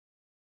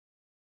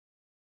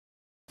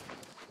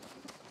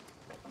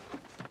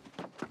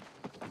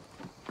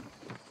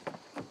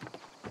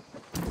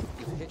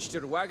Hitched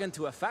your wagon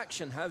to a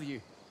faction, have you?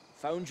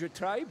 Found your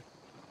tribe?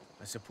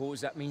 I suppose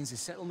that means the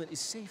settlement is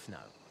safe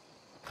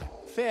now.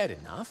 Fair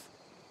enough,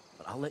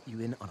 but I'll let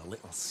you in on a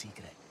little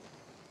secret.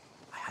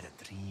 I had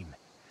a dream,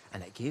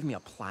 and it gave me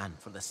a plan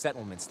for the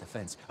settlement's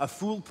defense. A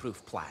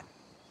foolproof plan.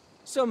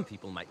 Some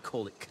people might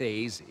call it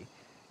crazy,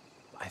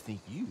 but I think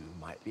you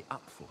might be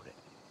up for it.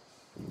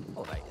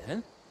 All right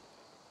then.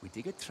 We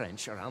dig a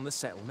trench around the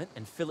settlement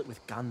and fill it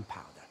with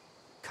gunpowder.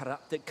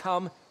 Corrupt it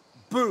come,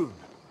 boom!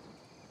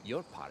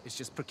 Your part is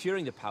just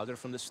procuring the powder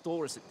from the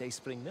stores at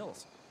Dayspring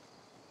Mills.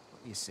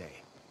 What do you say?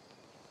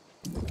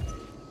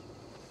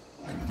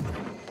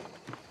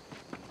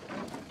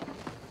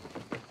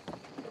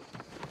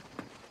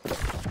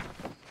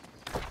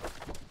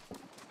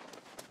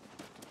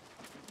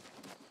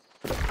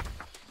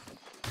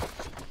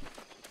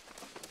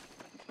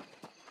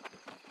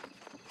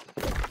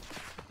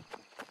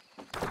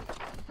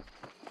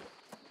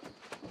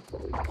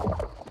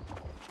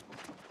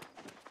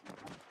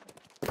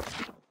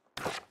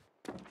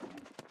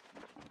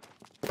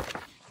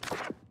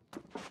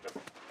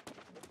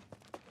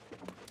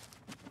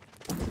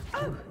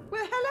 Oh,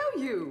 well,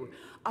 hello, you.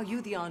 Are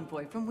you the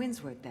envoy from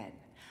Windsworth, then?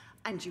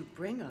 And you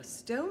bring us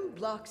stone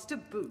blocks to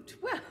boot.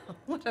 Well,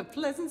 what a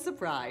pleasant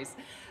surprise.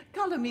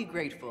 Color me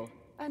grateful,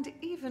 and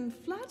even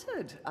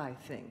flattered, I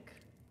think.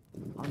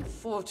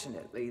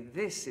 Unfortunately,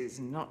 this is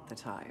not the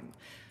time.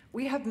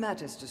 We have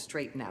matters to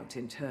straighten out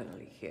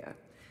internally here.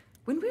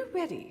 When we're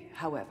ready,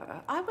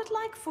 however, I would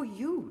like for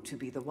you to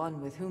be the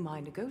one with whom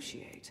I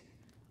negotiate.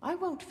 I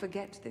won't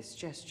forget this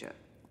gesture.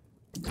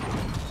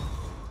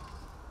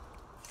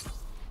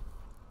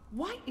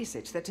 Why is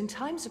it that in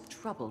times of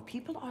trouble,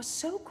 people are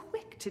so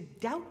quick to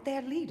doubt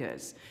their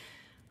leaders?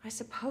 I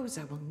suppose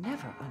I will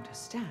never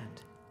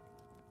understand.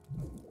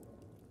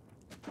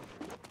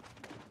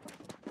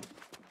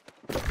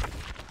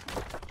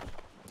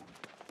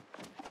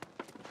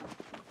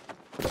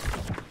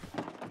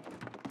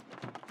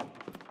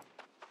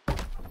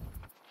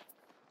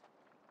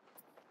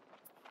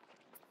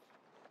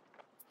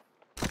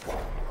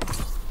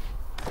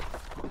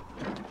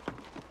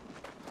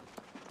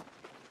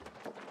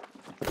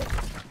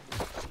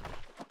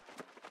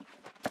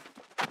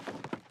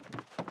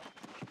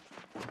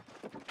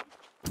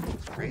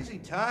 Crazy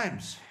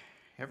times.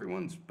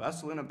 Everyone's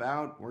bustling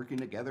about, working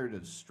together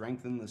to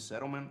strengthen the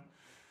settlement.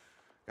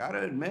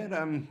 Gotta admit,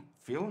 I'm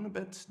feeling a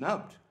bit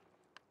snubbed.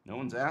 No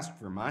one's asked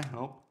for my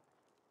help.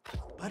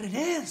 But it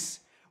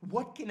is!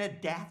 What can a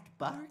daft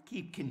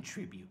barkeep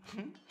contribute?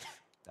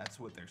 That's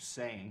what they're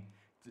saying.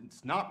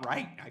 It's not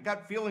right. I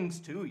got feelings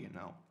too, you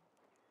know.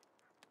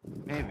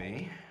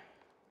 Maybe.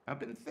 I've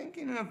been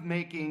thinking of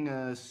making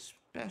a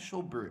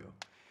special brew.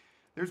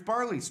 There's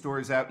barley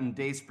stores out in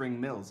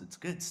Dayspring Mills. It's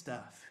good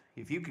stuff.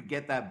 If you could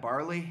get that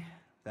barley,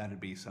 that'd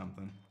be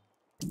something.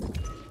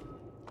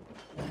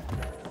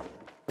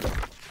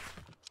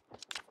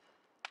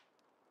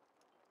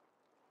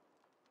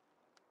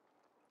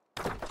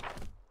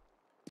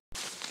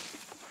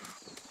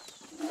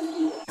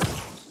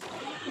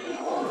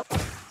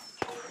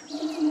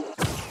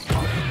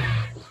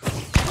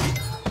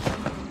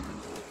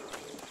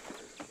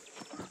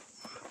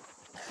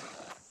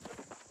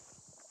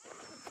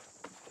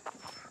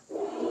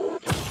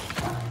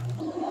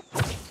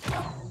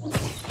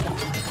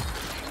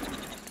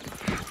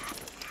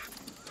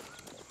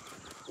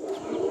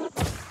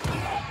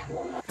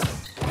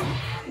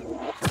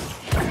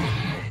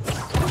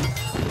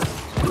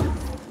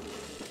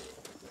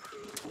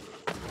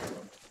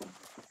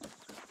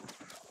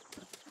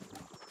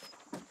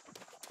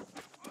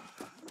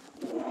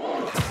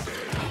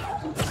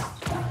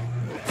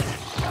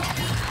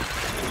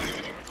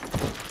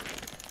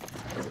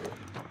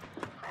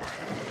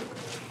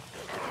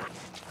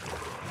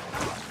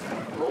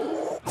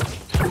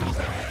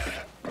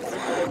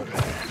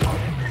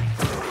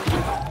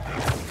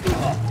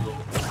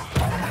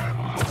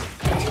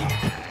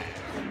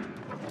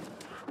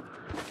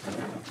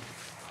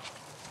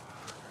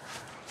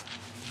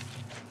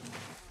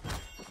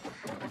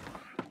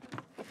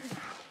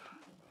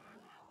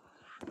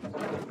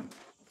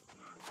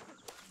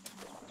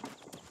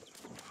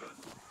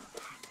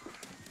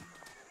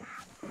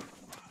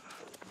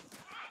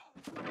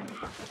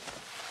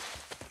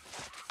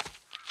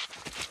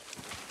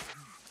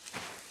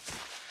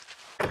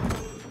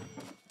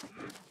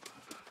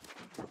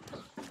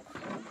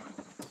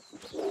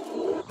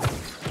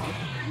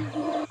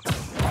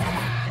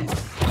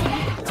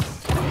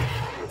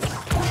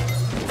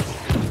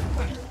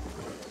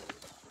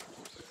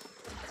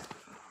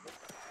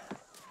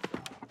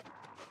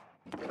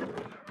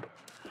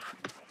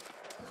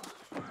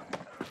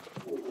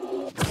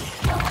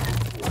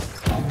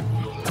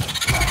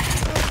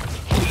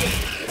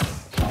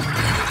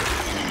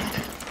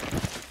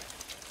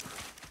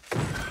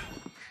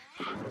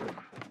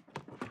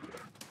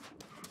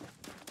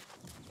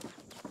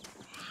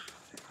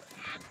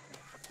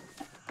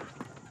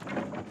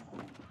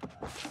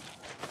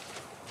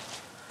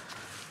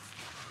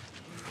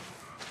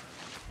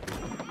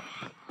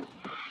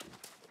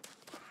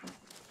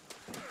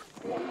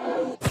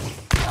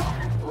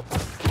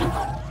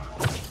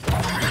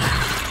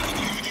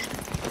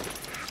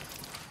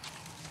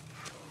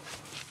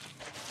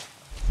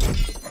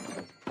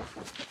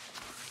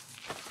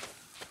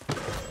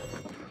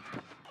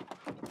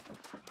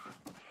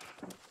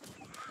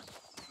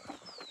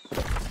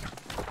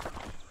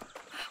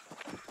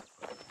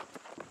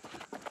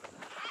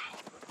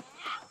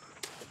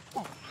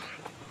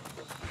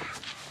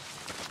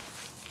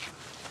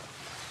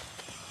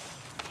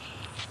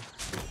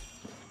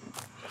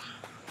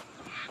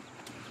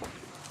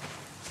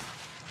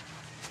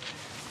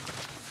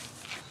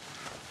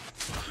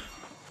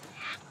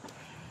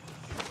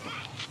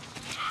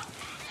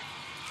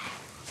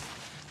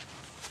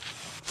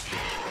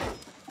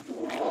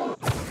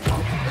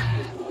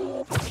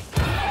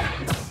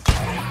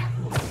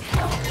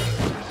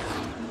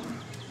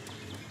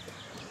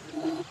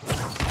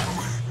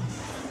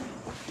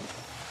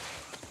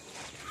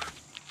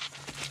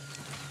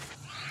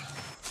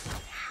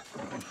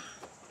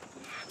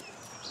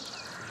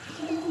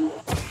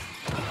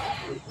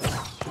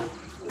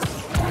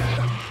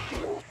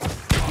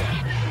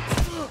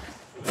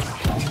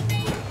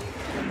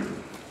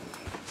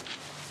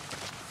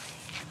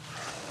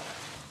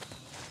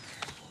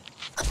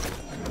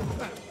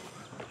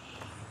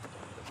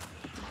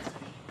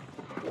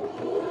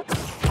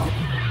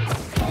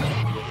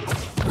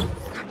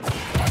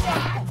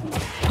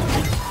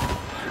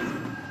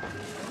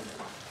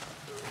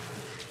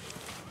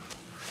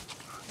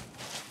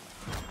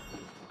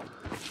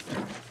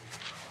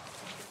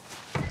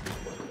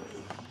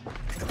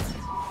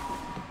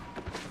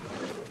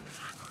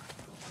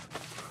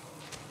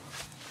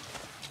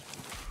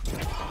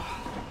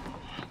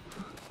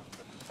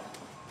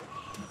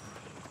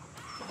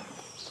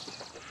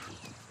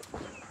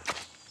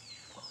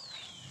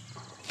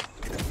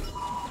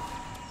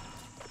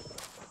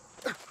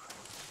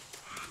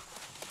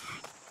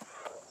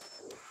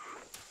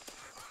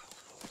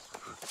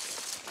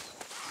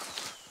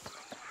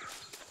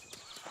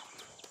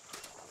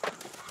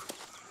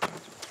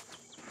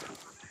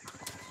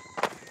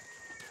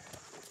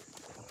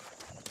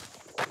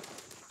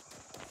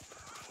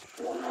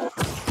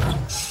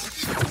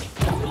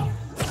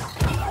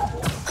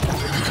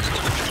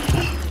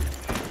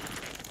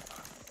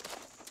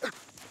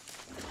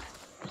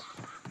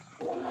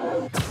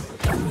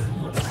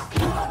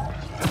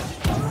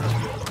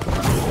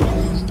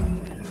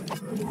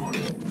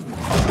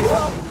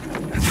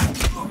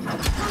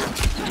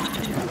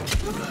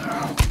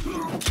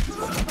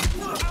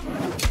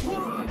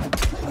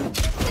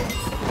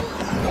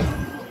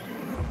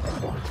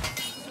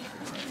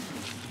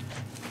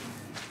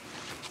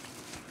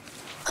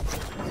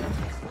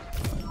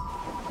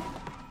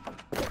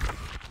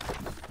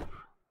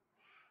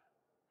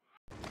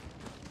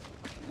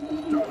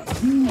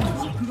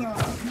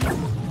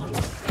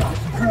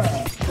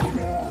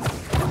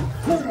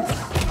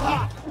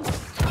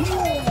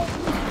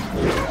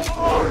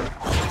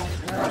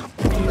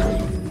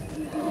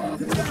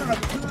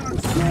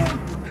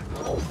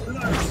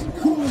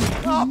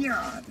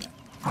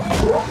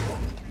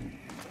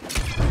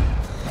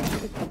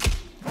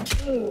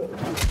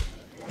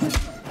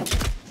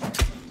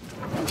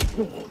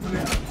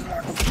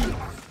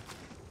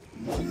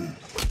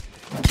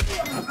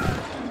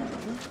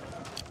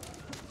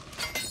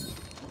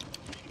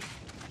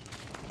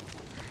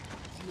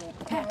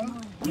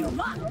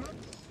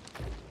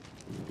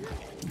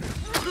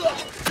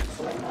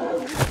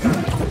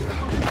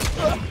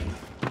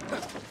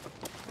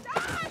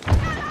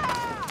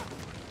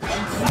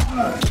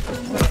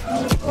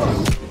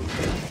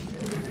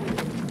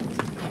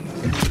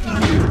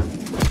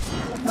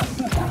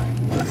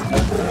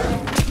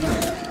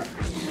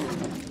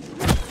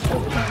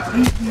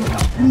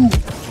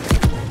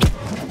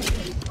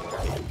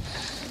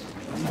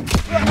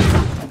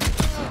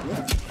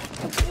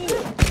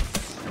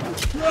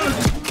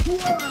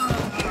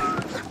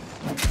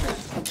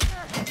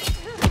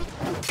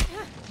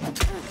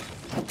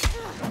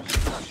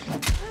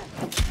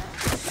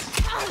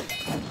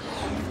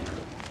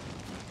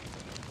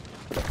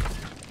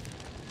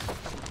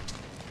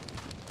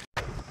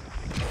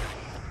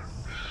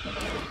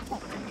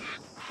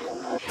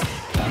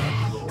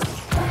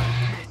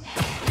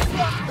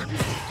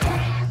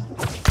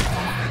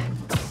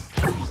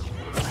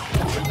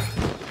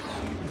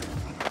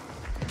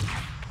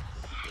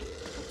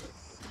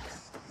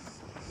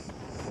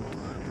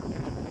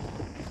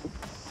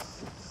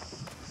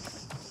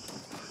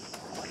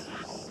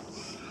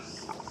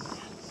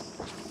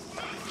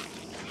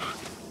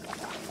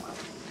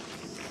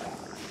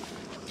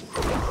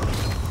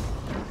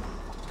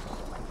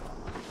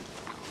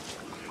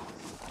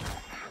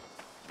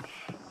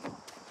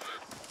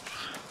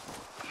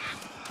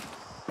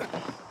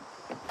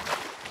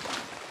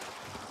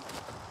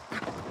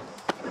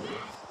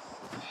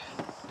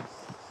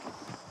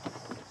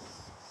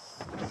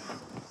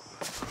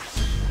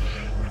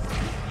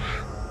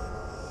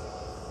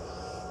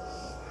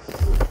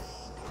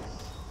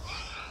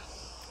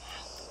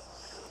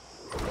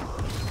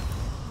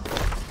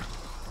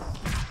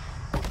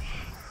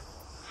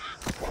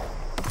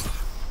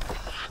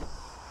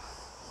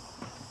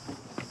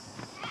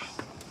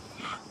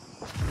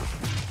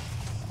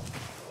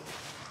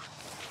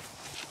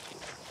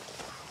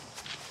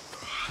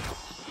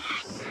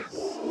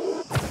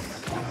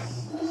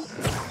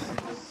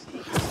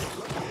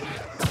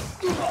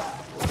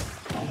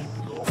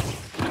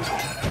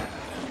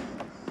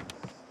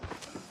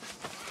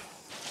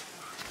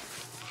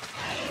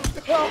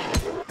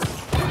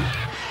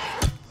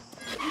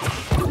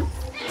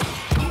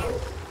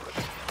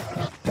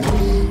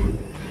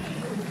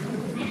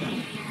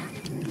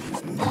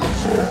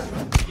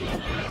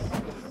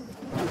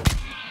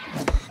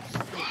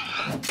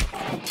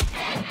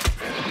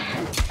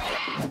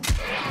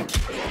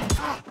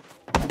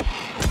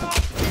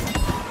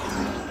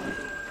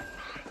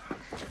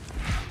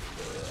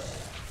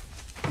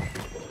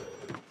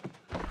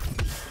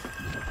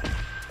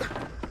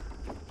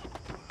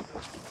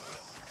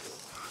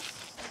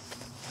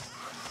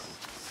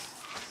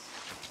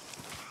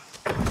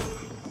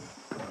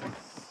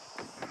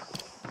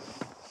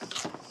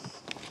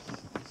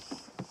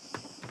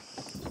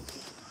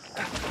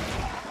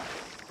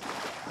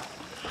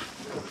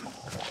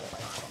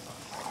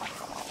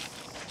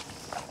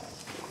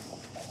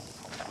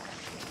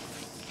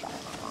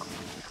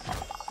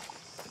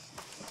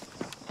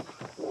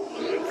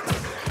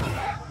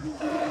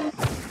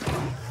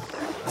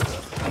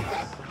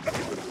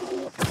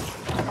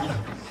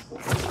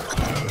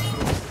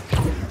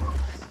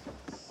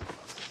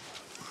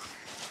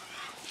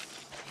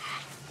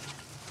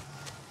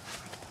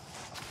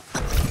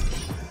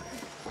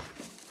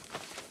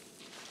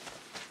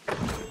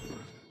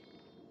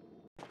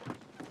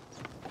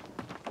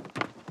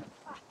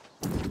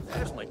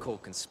 There's my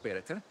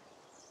co-conspirator.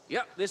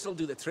 Yep, this'll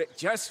do the trick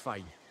just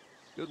fine.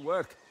 Good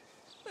work.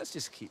 Let's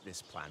just keep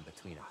this plan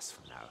between us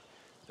for now.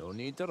 Don't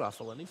need to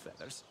ruffle any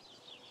feathers.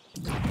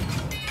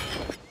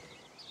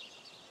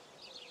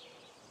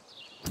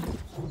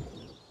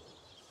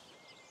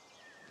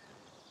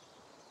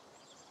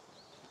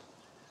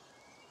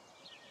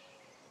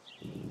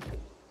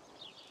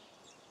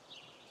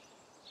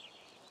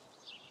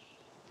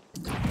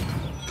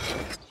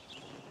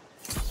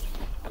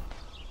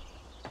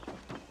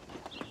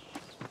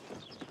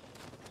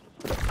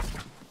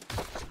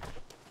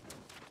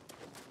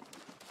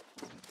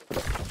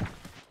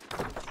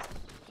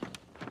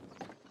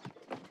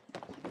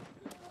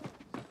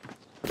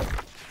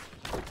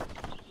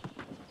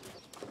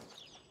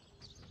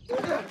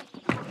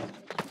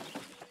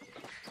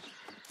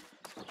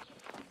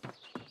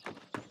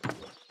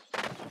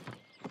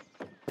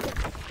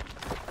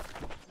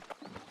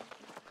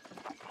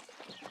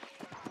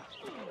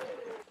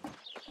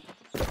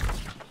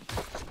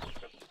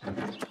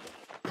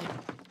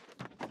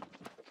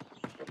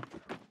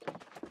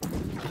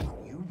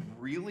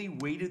 Really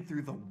waded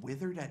through the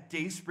withered at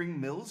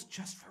Dayspring Mills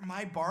just for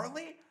my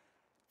barley?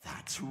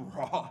 That's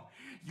raw.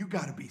 You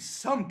gotta be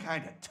some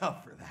kind of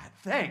tough for that.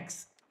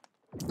 Thanks.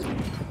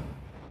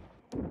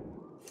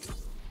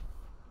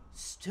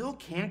 still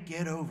can't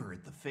get over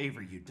it, the favor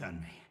you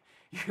done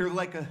me. You're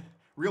like a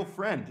real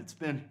friend. It's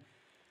been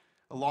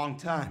a long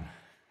time.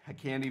 I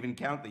can't even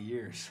count the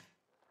years.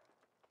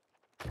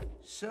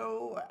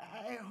 So,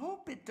 I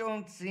hope it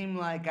don't seem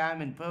like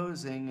I'm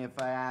imposing if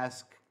I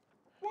ask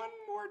one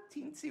more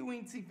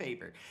teensy-weensy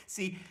favor.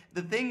 See,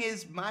 the thing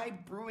is, my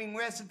brewing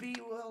recipe,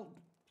 well,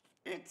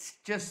 it's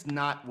just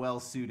not well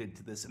suited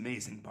to this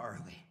amazing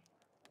barley.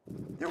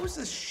 There was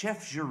this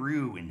Chef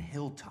Giroux in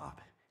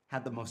Hilltop,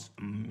 had the most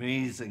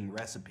amazing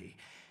recipe.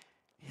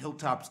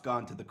 Hilltop's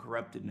gone to the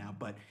corrupted now,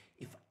 but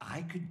if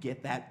I could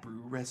get that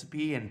brew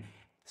recipe and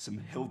some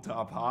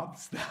Hilltop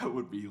hops, that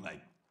would be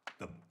like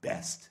the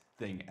best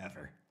thing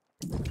ever.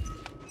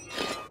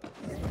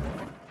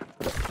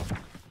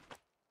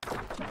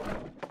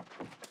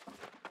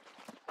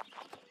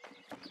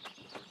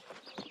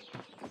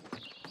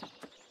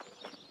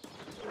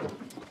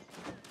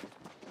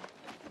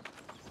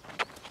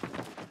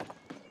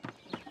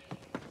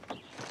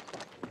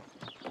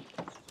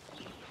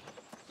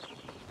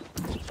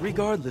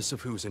 Regardless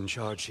of who's in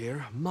charge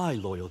here, my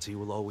loyalty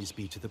will always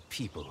be to the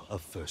people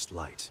of First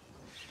Light.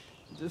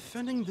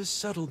 Defending this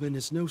settlement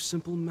is no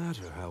simple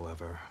matter,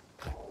 however.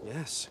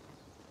 Yes,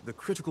 the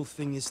critical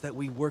thing is that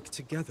we work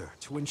together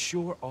to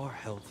ensure our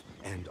health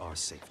and our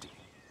safety.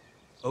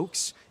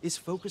 Oaks is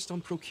focused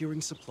on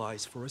procuring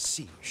supplies for a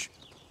siege,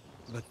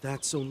 but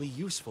that's only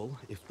useful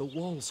if the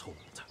walls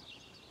hold.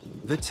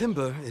 The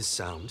timber is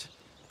sound,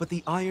 but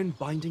the iron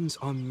bindings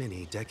are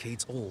many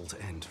decades old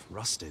and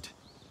rusted.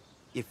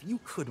 If you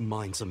could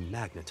mine some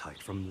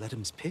magnetite from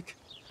Ledham's pick,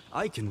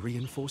 I can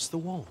reinforce the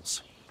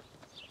walls.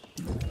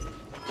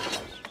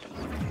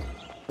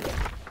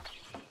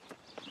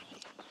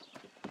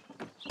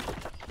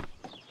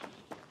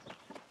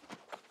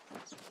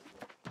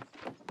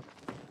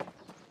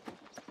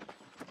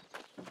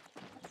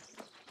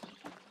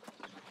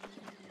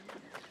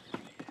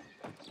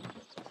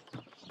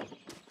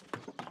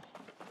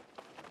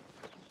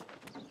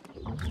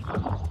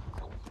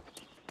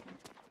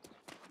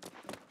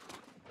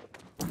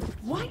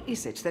 Why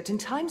is it that in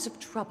times of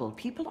trouble,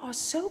 people are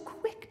so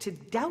quick to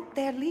doubt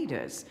their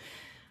leaders?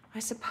 I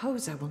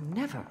suppose I will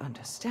never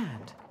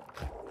understand.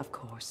 Of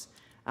course,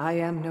 I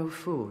am no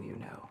fool, you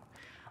know.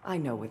 I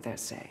know what they're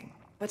saying,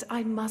 but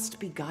I must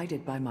be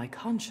guided by my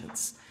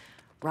conscience.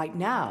 Right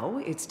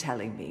now, it's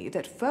telling me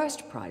that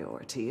first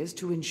priority is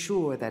to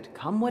ensure that,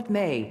 come what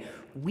may,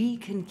 we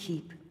can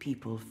keep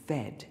people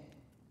fed.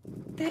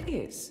 There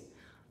is.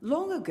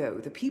 Long ago,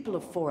 the people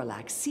of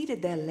Forlac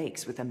seeded their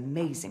lakes with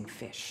amazing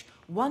fish.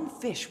 One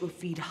fish will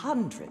feed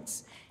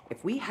hundreds.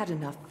 If we had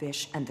enough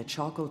fish and the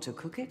charcoal to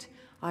cook it,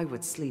 I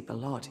would sleep a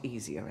lot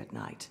easier at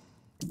night.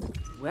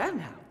 Well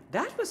now,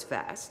 that was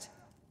fast.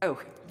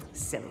 Oh,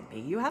 silly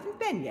me, you haven't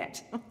been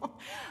yet.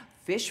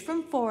 Fish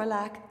from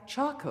Forlac,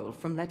 charcoal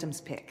from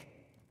Ledham's pick.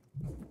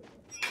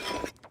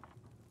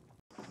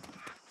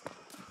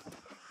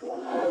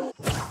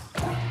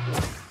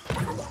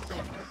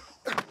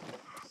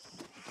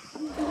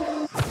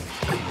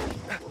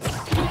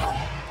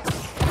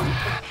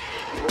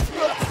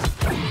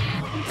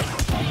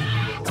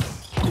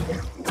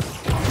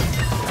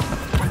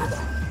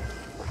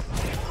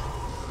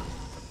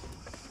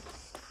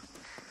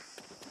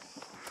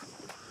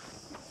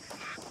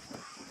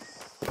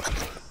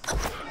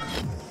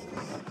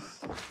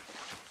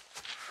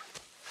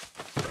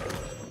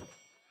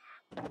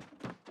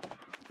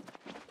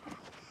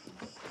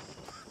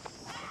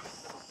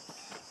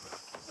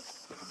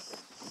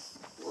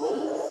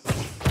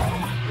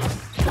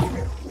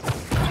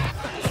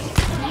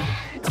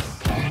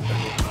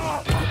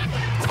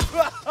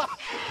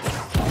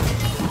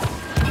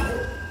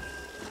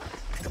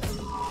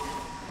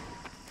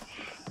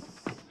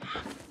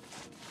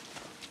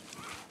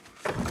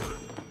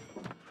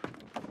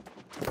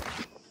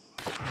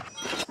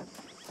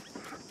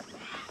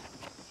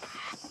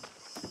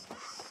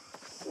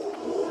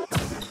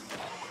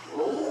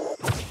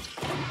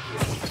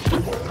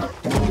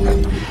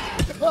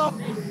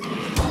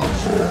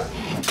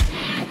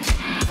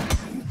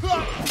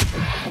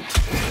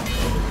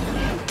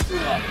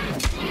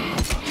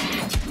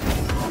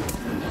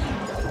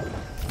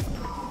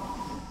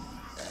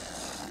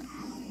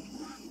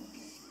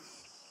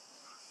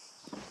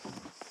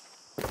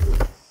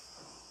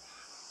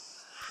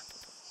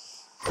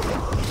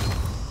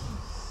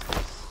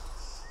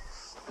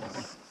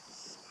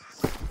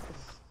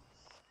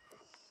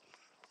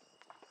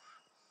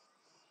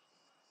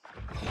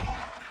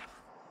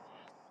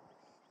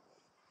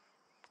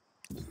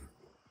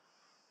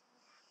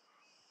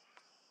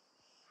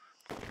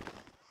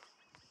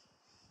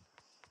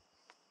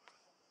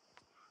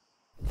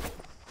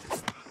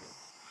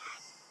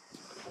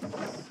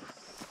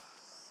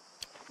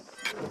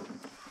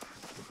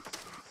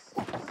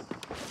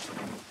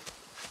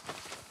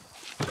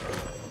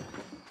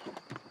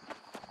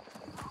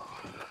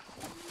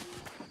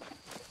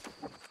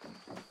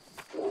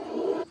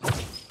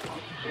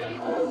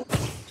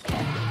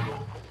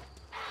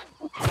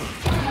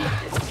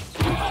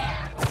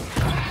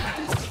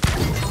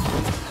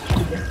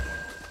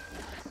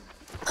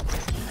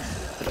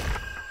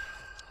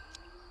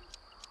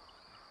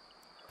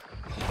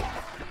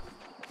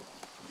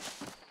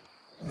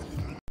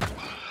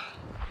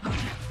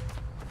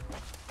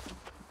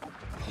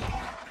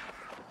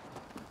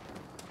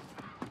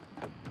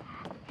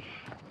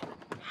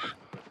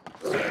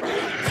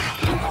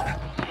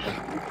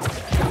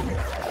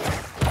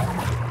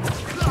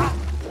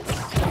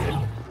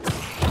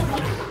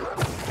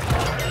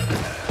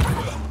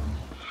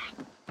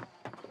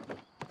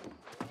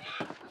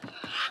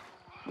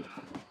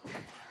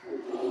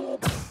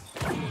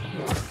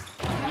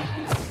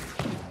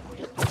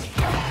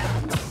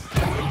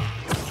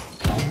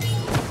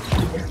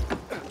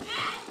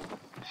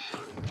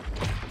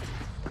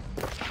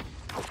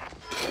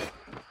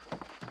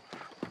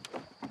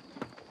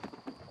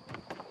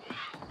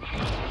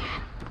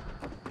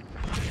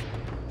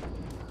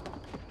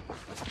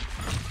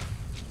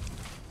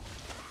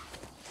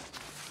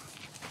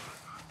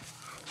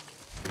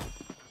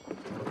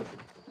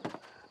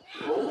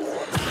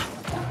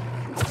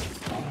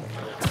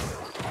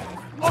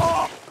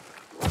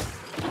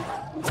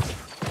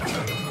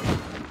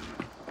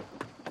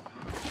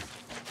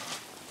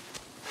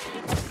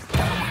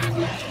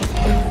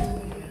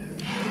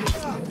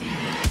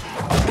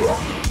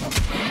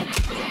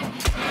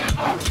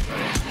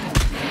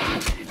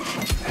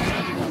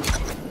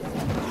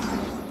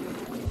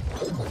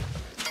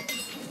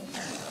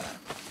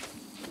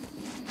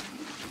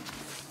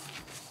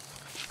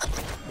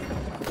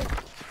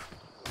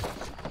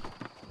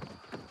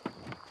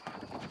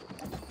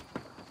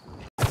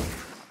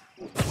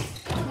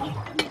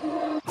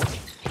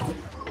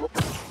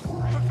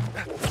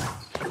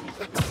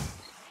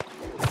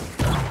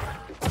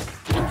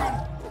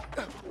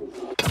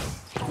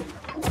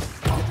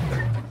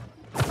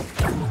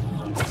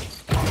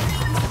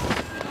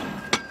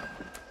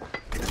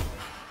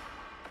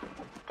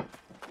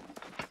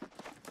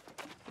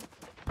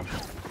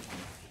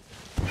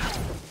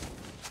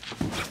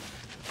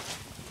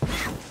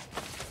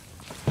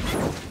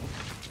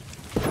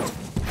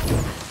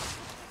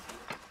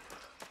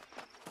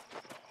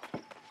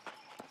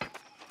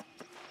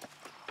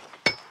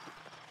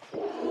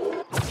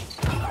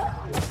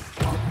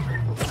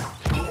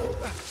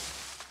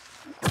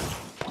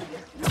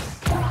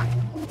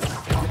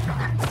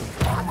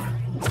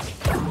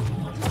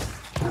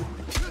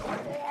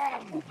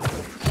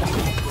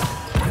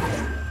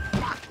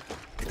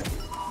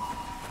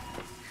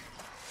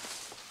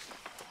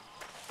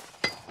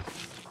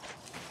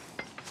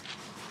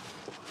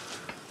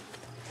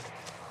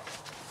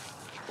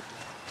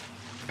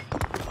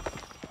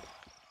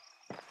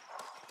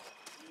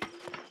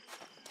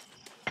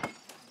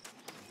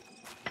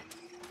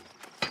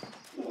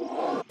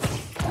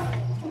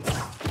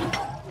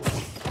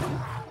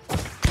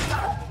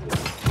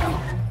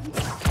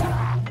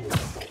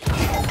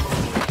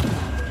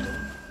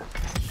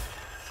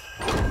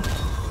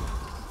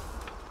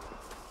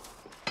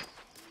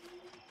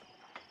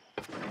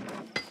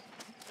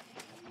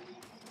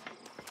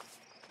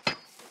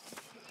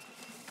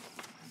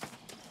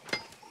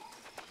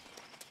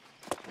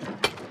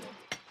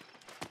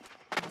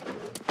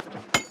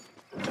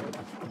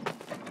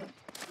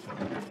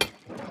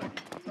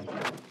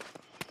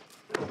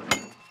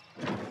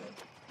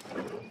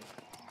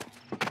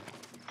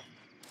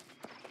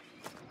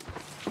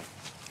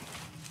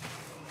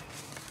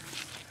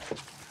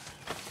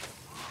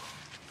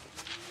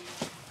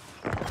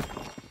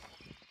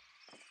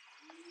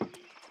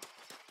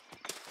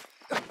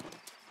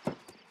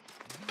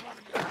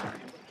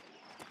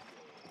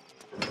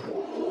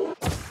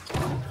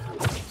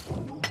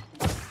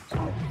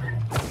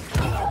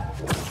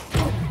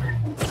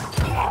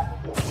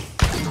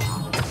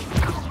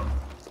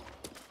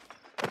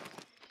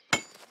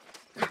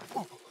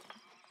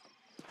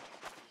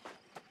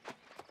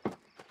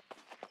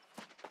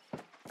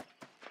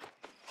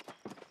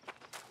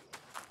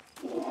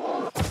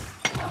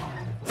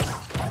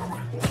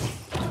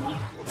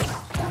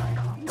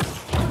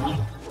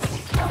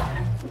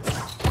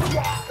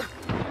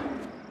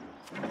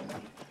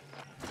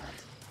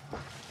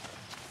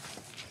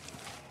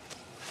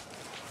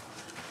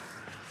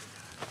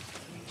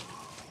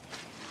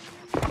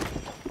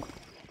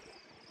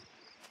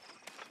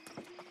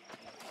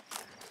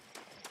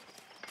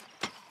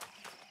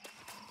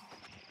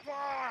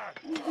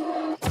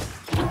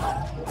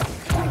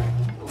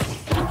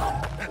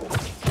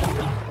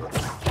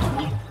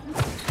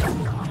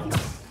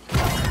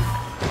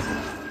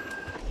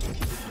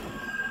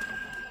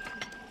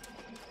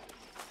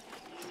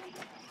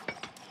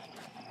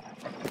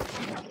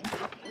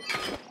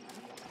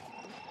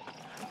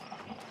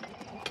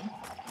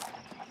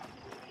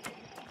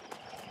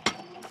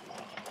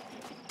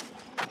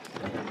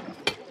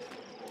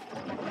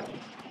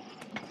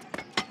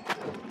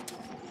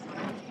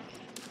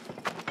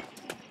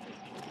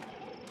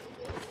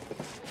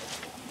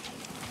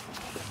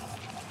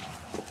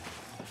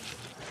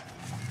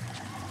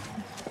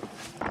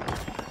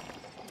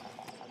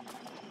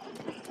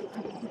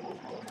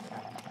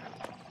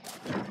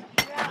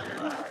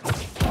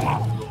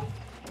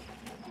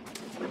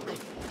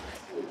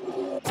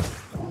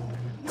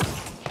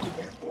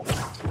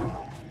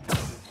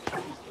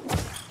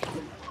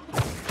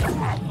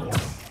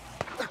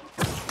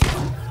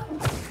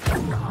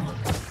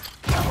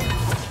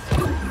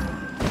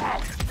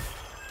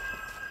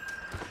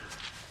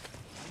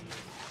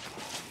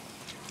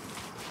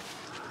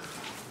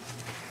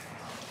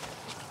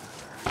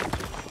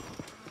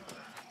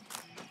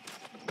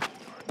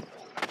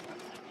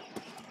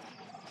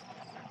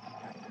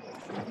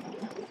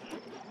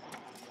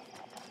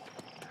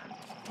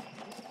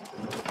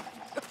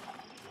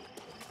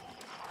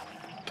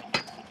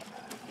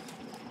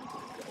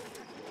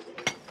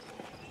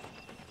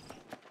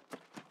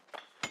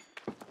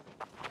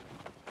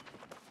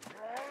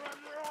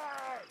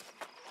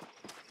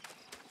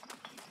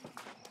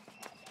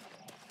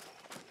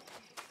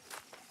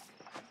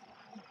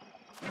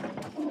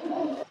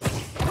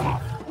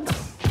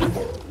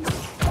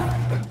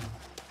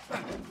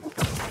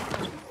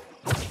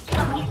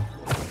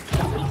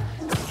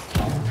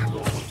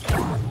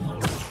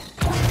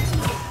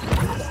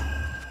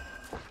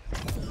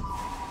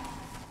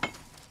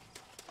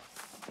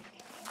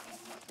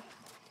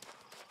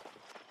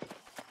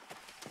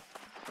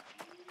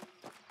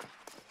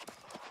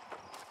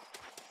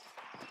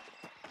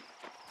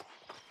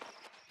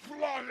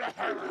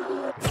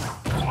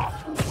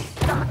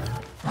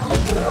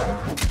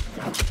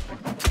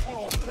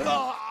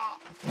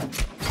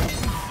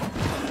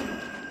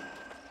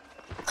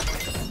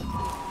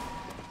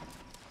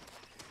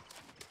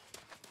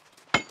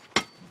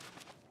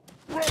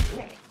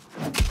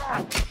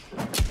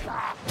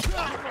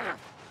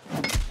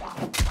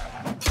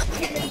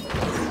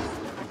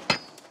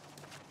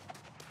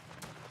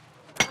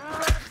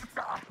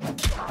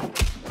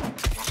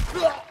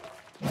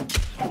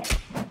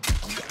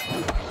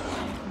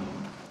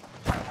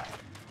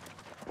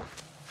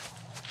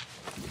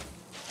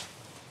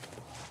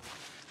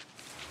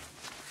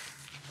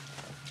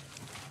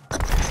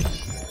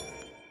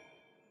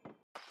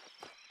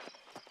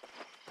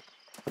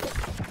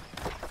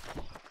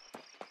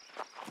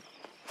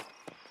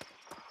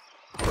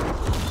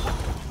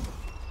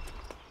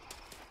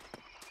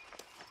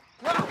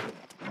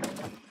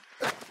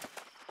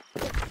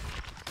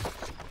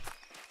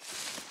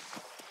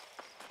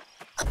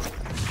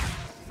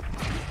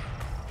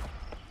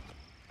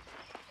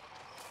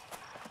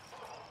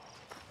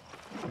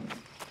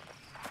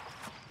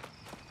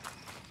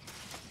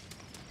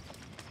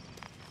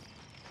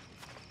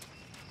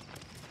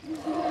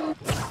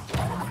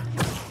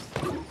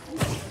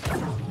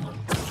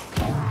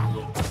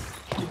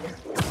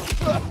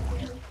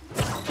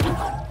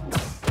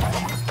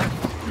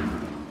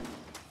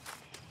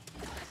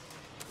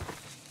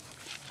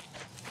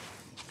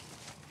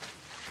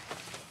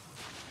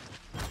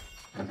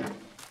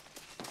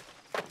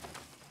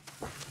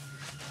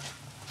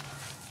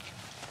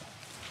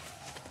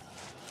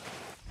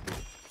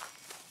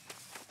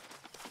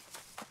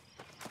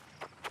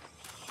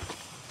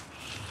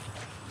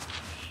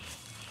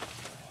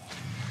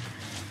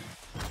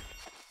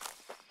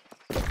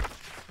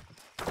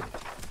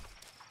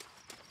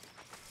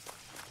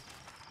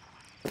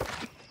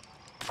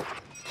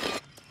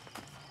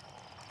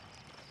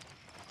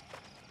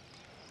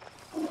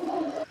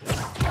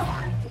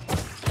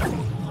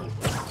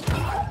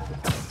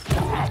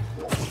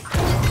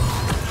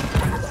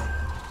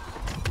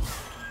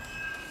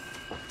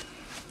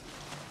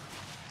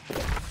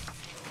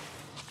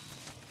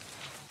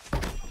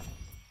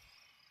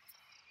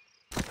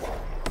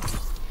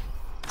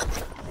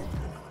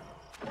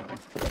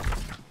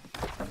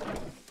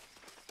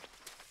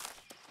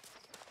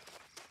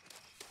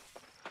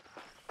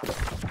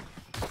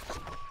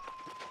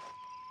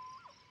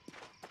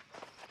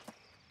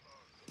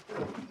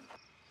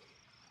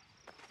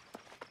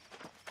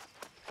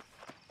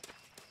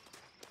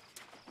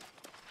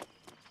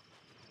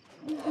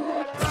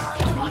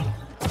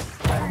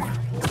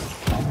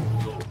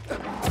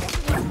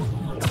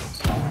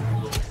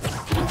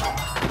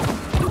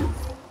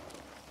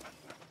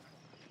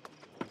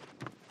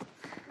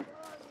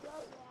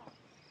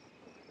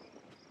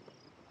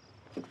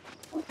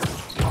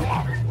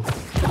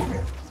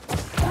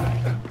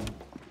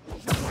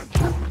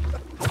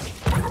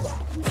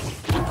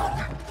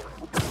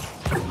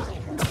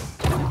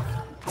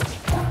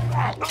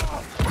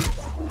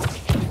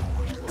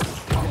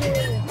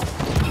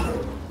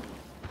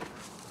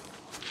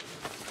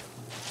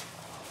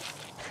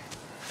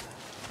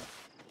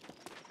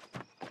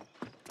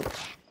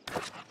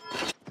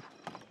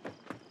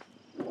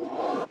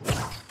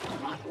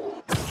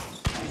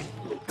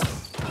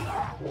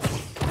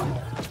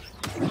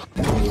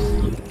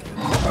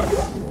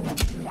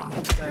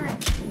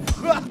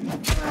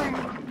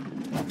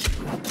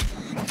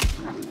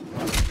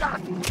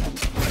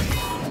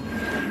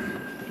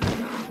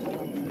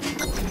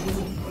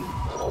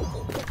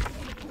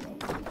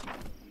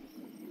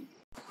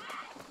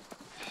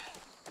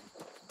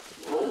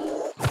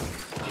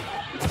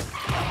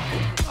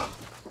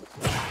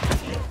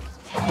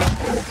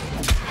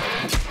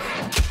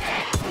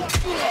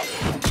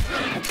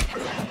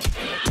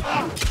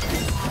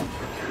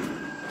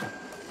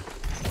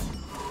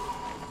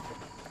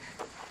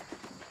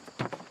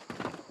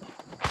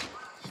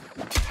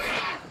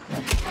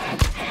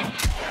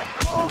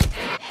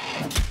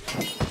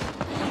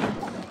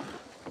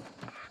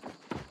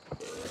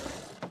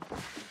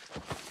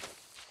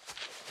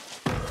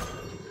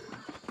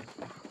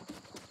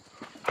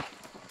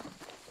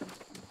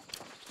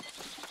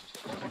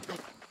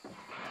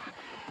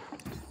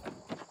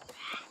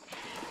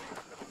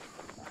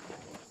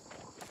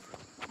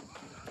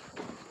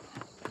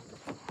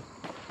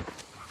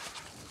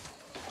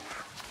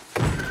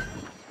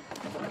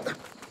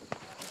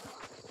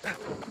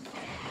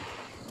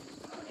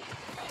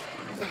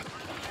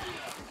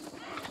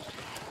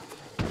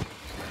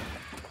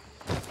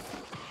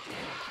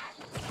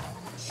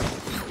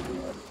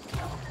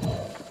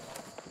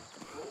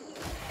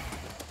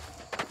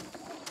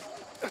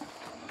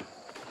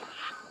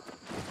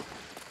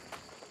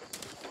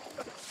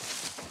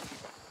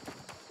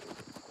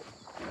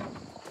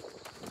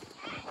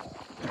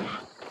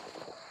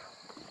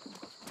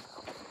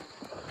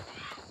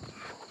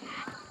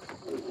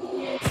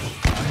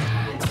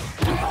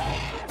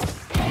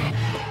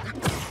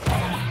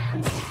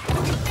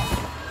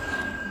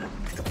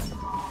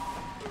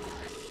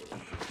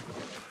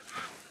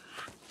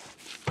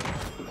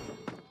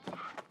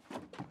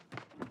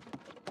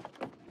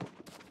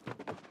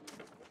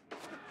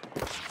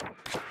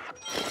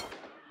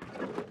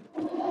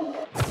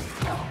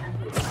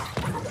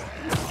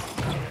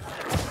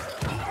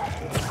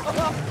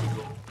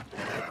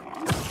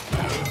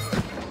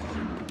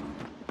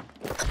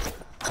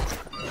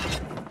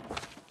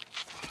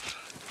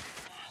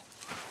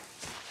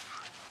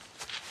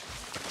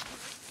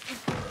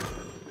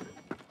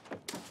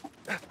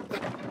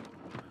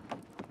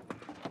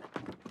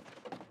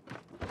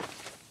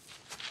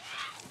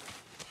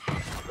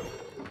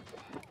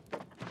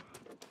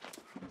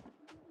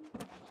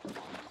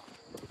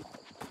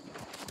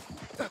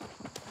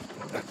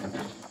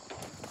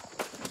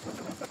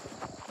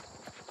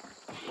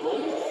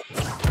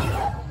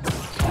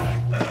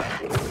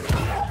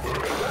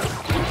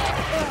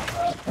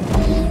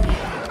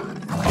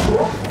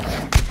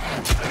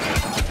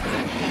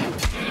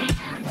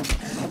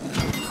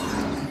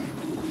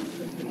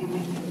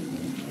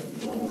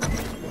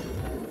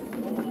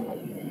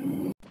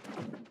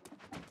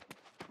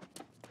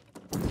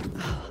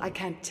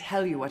 can't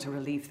tell you what a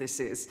relief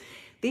this is.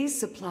 These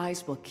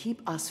supplies will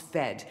keep us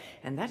fed,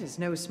 and that is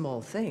no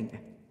small thing.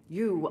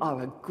 You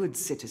are a good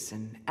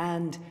citizen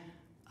and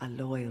a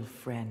loyal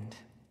friend.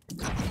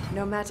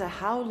 No matter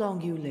how long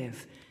you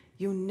live,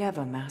 you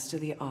never master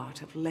the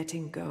art of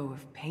letting go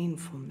of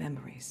painful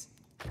memories.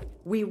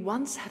 We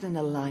once had an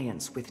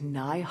alliance with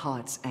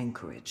Nighart's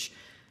Anchorage,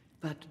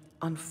 but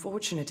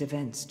unfortunate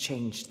events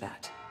changed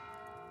that.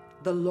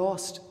 The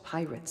lost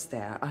pirates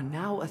there are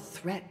now a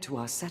threat to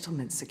our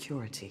settlement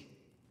security.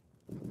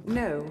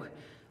 No,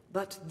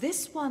 but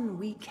this one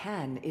we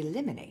can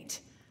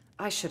eliminate.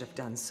 I should have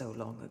done so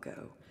long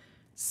ago.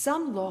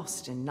 Some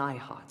lost in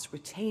Nigharts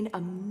retain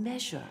a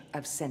measure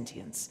of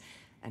sentience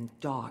and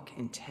dark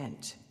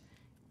intent.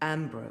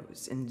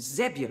 Ambrose and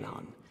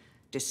Zebulon,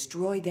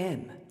 destroy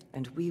them,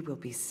 and we will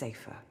be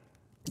safer.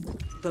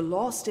 The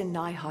lost in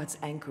Nighart's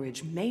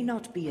Anchorage may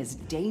not be as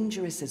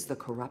dangerous as the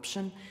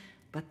corruption,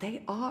 but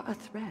they are a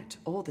threat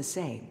all the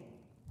same.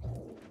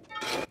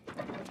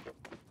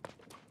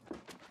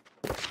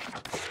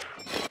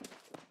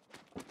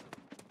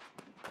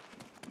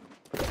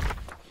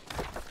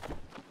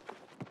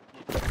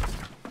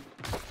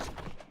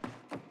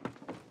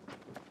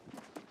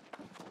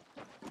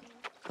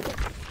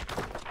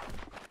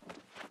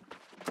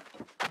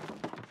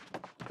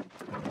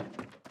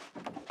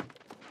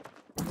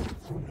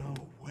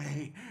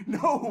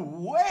 No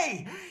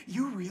way!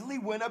 You really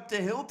went up to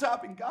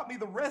Hilltop and got me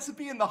the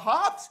recipe and the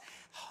hops?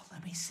 Oh,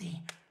 let me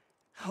see.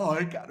 Oh,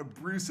 I gotta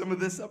brew some of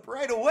this up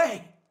right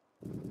away.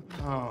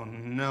 Oh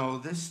no,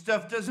 this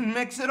stuff doesn't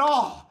mix at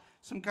all.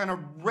 Some kind of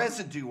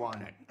residue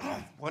on it.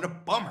 Oh, what a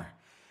bummer.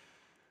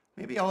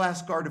 Maybe I'll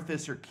ask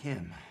Artificer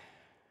Kim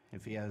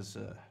if he has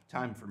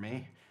time for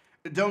me.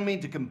 Don't mean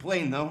to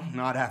complain though,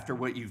 not after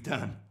what you've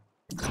done.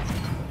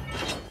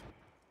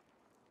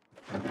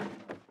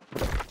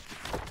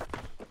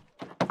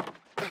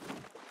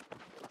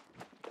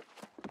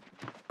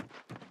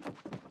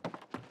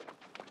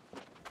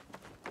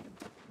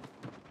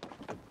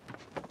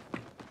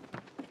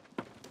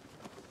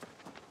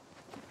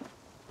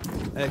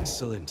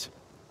 Excellent.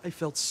 I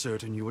felt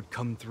certain you would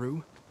come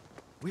through.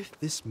 With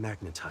this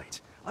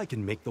magnetite, I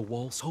can make the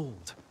walls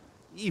hold,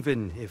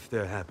 even if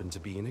there happened to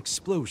be an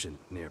explosion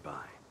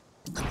nearby.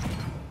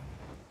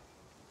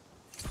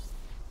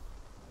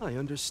 I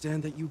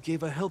understand that you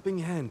gave a helping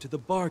hand to the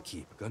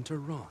barkeep, Gunter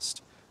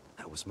Rost.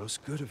 That was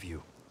most good of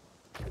you.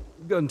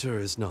 Gunter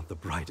is not the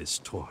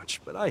brightest torch,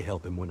 but I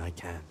help him when I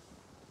can.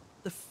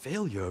 The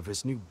failure of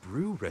his new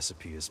brew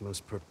recipe is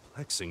most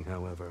perplexing,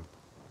 however.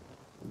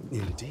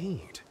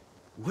 Indeed.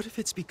 What if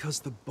it's because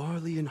the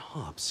barley and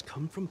hops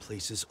come from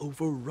places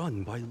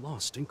overrun by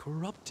lost and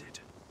corrupted?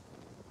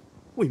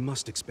 We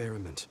must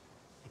experiment.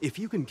 If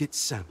you can get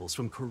samples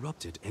from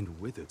corrupted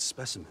and withered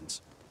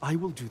specimens, I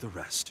will do the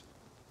rest.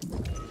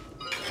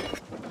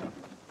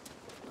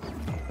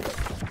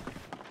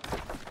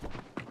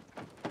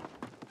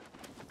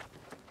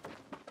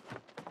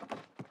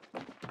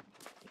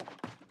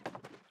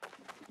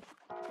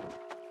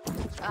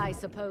 I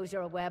suppose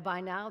you're aware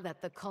by now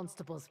that the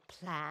constable's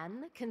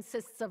plan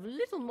consists of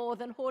little more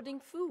than hoarding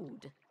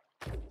food.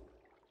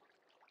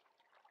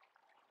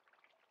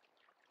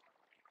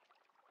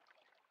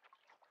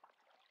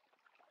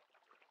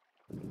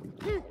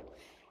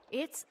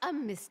 It's a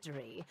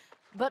mystery,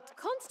 but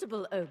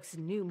Constable Oakes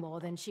knew more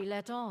than she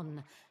let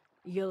on.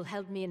 You'll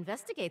help me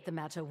investigate the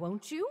matter,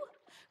 won't you?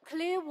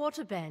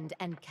 Clearwater Bend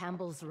and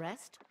Campbell's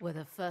Rest were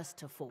the first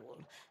to fall.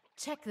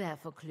 Check there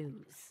for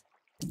clues.